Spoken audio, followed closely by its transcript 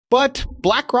But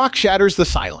BlackRock shatters the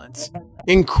silence.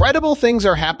 Incredible things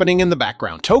are happening in the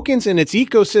background. Tokens in its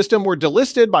ecosystem were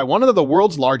delisted by one of the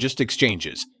world's largest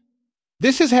exchanges.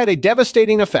 This has had a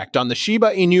devastating effect on the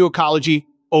Shiba Inu ecology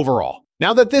overall.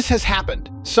 Now that this has happened,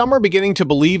 some are beginning to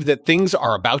believe that things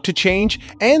are about to change,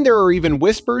 and there are even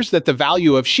whispers that the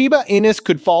value of Shiba Inus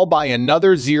could fall by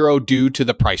another zero due to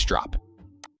the price drop.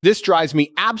 This drives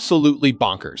me absolutely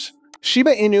bonkers.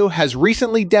 Shiba Inu has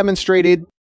recently demonstrated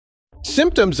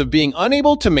symptoms of being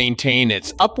unable to maintain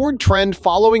its upward trend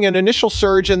following an initial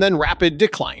surge and then rapid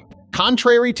decline.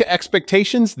 Contrary to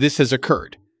expectations, this has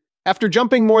occurred. After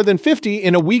jumping more than 50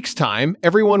 in a week's time,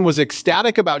 everyone was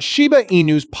ecstatic about Shiba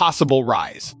Inu's possible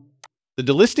rise. The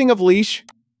delisting of Leash,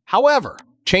 however,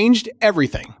 changed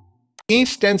everything.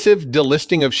 Extensive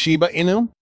delisting of Shiba Inu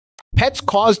pets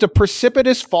caused a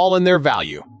precipitous fall in their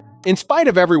value. In spite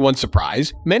of everyone's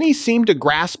surprise, many seemed to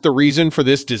grasp the reason for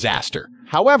this disaster.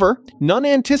 However, none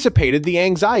anticipated the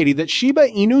anxiety that Shiba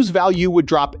Inu's value would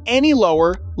drop any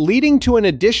lower, leading to an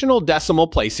additional decimal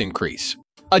place increase.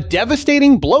 A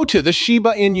devastating blow to the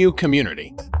Shiba Inu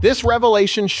community. This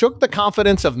revelation shook the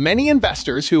confidence of many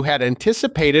investors who had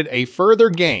anticipated a further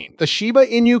gain. The Shiba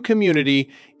Inu community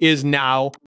is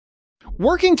now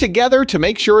working together to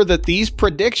make sure that these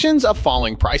predictions of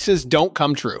falling prices don't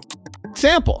come true.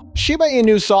 Example, Shiba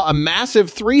Inu saw a massive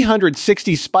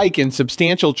 360 spike in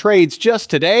substantial trades just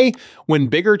today when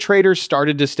bigger traders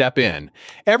started to step in.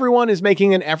 Everyone is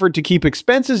making an effort to keep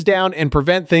expenses down and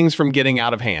prevent things from getting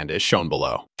out of hand, as shown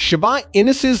below. Shiba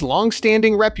Inu's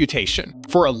long-standing reputation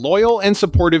for a loyal and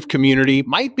supportive community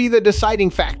might be the deciding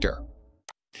factor.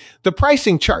 The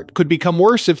pricing chart could become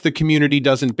worse if the community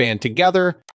doesn't band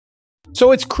together,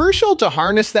 so it's crucial to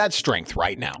harness that strength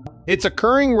right now. It's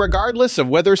occurring regardless of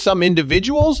whether some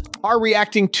individuals are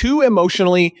reacting too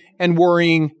emotionally and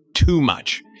worrying too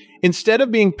much. Instead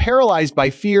of being paralyzed by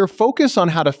fear, focus on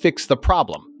how to fix the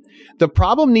problem. The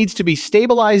problem needs to be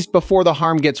stabilized before the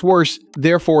harm gets worse,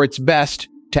 therefore it's best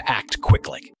to act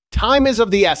quickly. Time is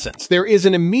of the essence. There is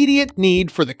an immediate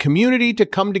need for the community to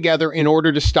come together in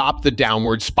order to stop the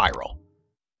downward spiral.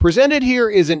 Presented here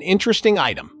is an interesting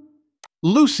item.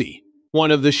 Lucy,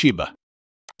 one of the Shiba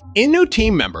Inu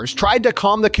team members, tried to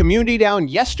calm the community down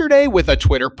yesterday with a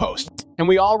Twitter post, and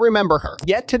we all remember her.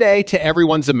 Yet today, to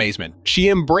everyone's amazement, she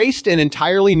embraced an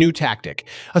entirely new tactic.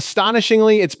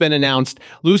 Astonishingly, it's been announced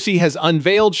Lucy has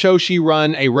unveiled Shoshi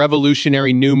Run, a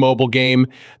revolutionary new mobile game.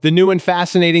 The new and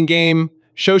fascinating game,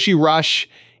 Shoshi Rush,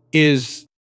 is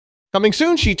coming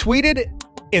soon. She tweeted,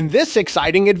 "In this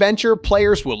exciting adventure,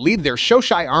 players will lead their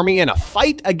Shoshi army in a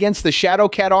fight against the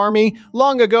Shadowcat army.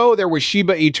 Long ago, there was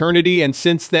Shiba Eternity, and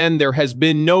since then, there has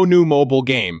been no new mobile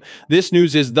game. This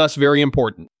news is thus very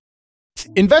important."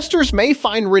 Investors may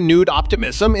find renewed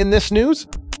optimism in this news.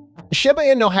 Shiba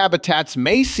Inu habitats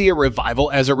may see a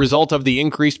revival as a result of the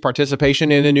increased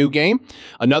participation in a new game.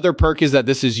 Another perk is that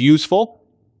this is useful.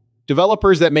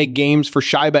 Developers that make games for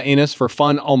Shiba Inus for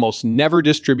fun almost never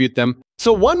distribute them.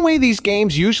 So one way these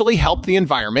games usually help the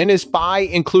environment is by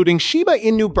including Shiba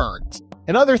Inu burns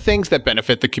and other things that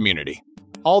benefit the community.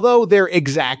 Although their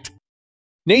exact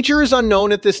nature is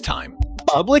unknown at this time, the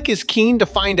public is keen to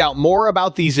find out more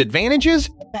about these advantages.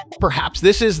 Perhaps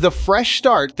this is the fresh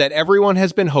start that everyone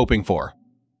has been hoping for.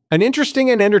 An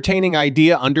interesting and entertaining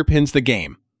idea underpins the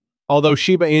game. Although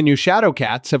Shiba Inu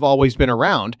Shadowcats have always been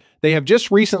around, they have just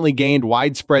recently gained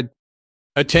widespread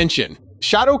attention.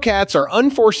 Shadowcats are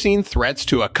unforeseen threats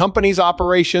to a company's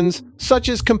operations, such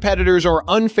as competitors or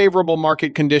unfavorable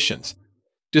market conditions.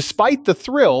 Despite the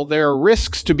thrill, there are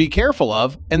risks to be careful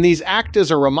of, and these act as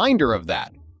a reminder of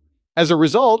that. As a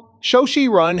result, Shoshi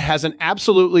Run has an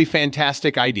absolutely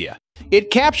fantastic idea.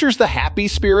 It captures the happy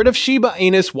spirit of Shiba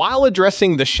Inus while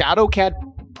addressing the Shadowcat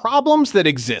problems that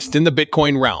exist in the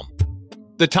Bitcoin realm.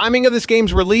 The timing of this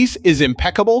game's release is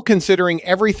impeccable considering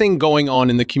everything going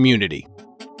on in the community.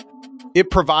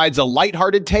 It provides a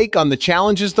lighthearted take on the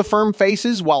challenges the firm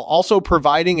faces while also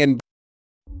providing an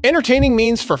entertaining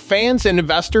means for fans and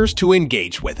investors to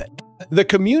engage with it. The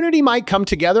community might come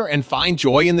together and find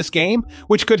joy in this game,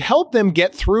 which could help them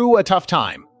get through a tough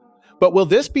time. But will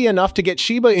this be enough to get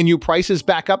Shiba Inu prices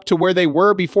back up to where they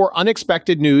were before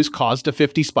unexpected news caused a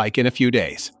 50 spike in a few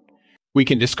days? We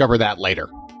can discover that later.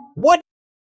 What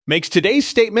makes today's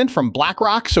statement from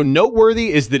BlackRock so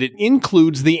noteworthy is that it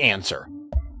includes the answer.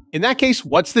 In that case,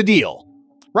 what's the deal?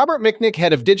 Robert Mitnick,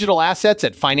 head of digital assets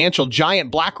at financial giant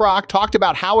BlackRock, talked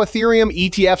about how Ethereum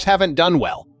ETFs haven't done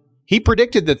well. He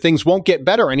predicted that things won't get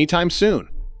better anytime soon.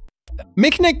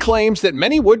 Mitnick claims that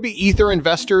many would-be Ether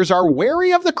investors are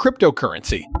wary of the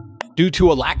cryptocurrency due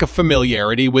to a lack of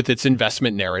familiarity with its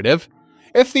investment narrative.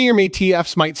 Ethereum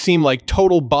ETFs might seem like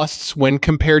total busts when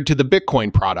compared to the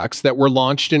Bitcoin products that were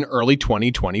launched in early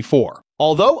 2024.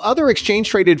 Although other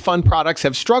exchange-traded fund products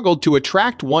have struggled to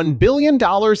attract $1 billion in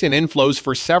inflows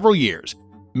for several years,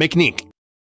 McNeek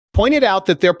pointed out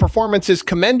that their performance is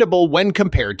commendable when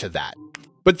compared to that.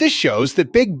 But this shows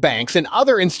that big banks and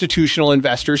other institutional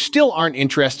investors still aren't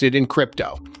interested in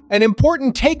crypto. An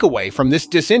important takeaway from this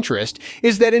disinterest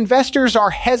is that investors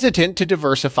are hesitant to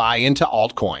diversify into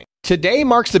altcoin. Today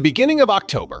marks the beginning of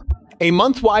October, a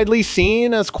month widely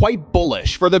seen as quite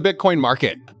bullish for the Bitcoin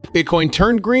market. Bitcoin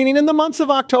turned green in the months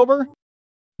of October,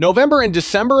 November, and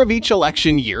December of each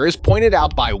election year, as pointed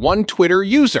out by one Twitter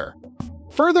user.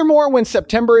 Furthermore, when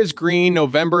September is green,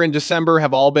 November and December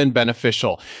have all been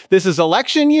beneficial. This is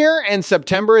election year, and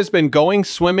September has been going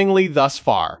swimmingly thus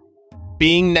far.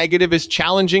 Being negative is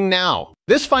challenging now.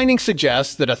 This finding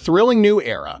suggests that a thrilling new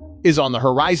era is on the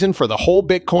horizon for the whole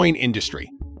Bitcoin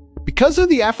industry. Because of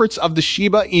the efforts of the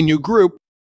SHIBA INU group,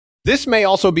 this may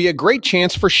also be a great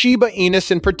chance for SHIBA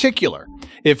INU in particular.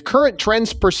 If current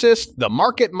trends persist, the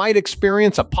market might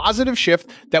experience a positive shift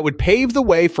that would pave the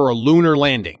way for a lunar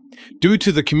landing. Due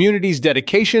to the community's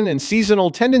dedication and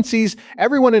seasonal tendencies,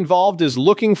 everyone involved is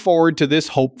looking forward to this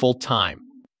hopeful time.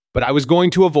 But I was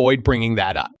going to avoid bringing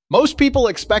that up. Most people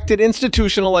expected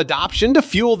institutional adoption to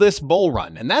fuel this bull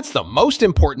run, and that's the most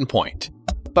important point.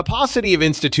 The paucity of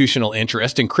institutional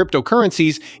interest in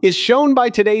cryptocurrencies is shown by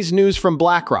today's news from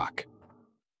BlackRock.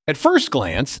 At first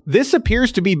glance, this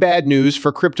appears to be bad news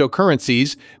for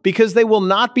cryptocurrencies because they will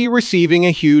not be receiving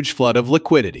a huge flood of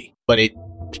liquidity. But it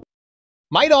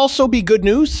might also be good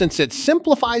news since it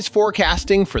simplifies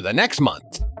forecasting for the next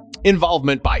month.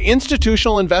 Involvement by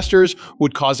institutional investors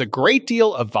would cause a great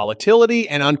deal of volatility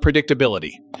and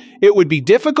unpredictability. It would be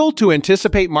difficult to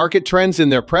anticipate market trends in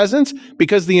their presence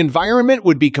because the environment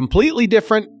would be completely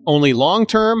different. Only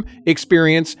long-term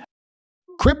experience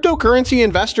cryptocurrency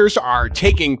investors are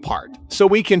taking part, so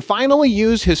we can finally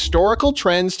use historical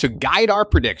trends to guide our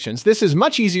predictions. This is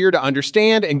much easier to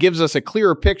understand and gives us a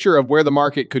clearer picture of where the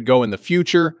market could go in the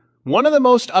future. One of the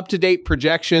most up-to-date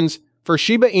projections for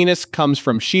SHIBA INU comes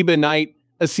from Shiba Knight,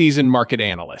 a seasoned market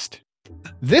analyst.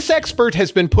 This expert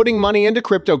has been putting money into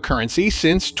cryptocurrency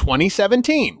since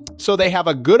 2017, so they have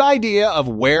a good idea of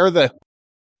where the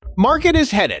market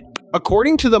is headed.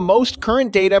 According to the most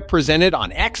current data presented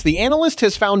on X, the analyst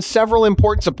has found several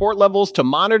important support levels to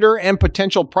monitor and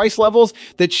potential price levels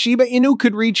that SHIBA INU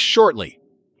could reach shortly.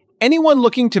 Anyone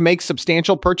looking to make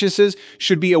substantial purchases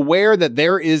should be aware that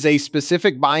there is a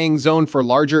specific buying zone for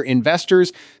larger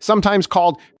investors, sometimes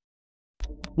called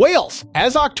whales.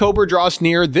 As October draws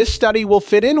near, this study will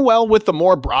fit in well with the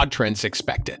more broad trends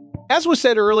expected. As was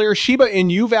said earlier, SHIBA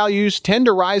INU values tend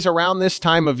to rise around this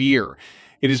time of year.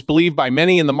 It is believed by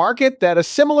many in the market that a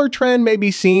similar trend may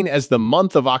be seen as the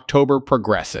month of October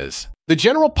progresses. The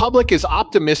general public is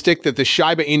optimistic that the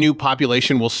SHIBA INU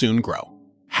population will soon grow.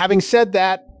 Having said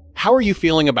that, how are you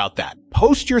feeling about that?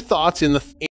 Post your thoughts in the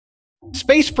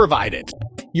space provided.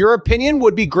 Your opinion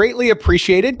would be greatly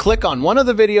appreciated. Click on one of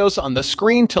the videos on the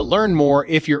screen to learn more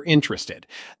if you're interested.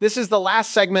 This is the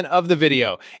last segment of the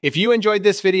video. If you enjoyed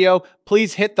this video,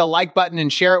 please hit the like button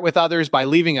and share it with others by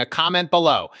leaving a comment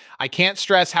below. I can't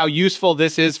stress how useful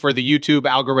this is for the YouTube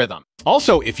algorithm.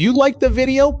 Also, if you liked the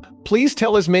video, please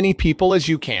tell as many people as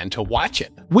you can to watch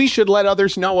it. We should let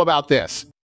others know about this.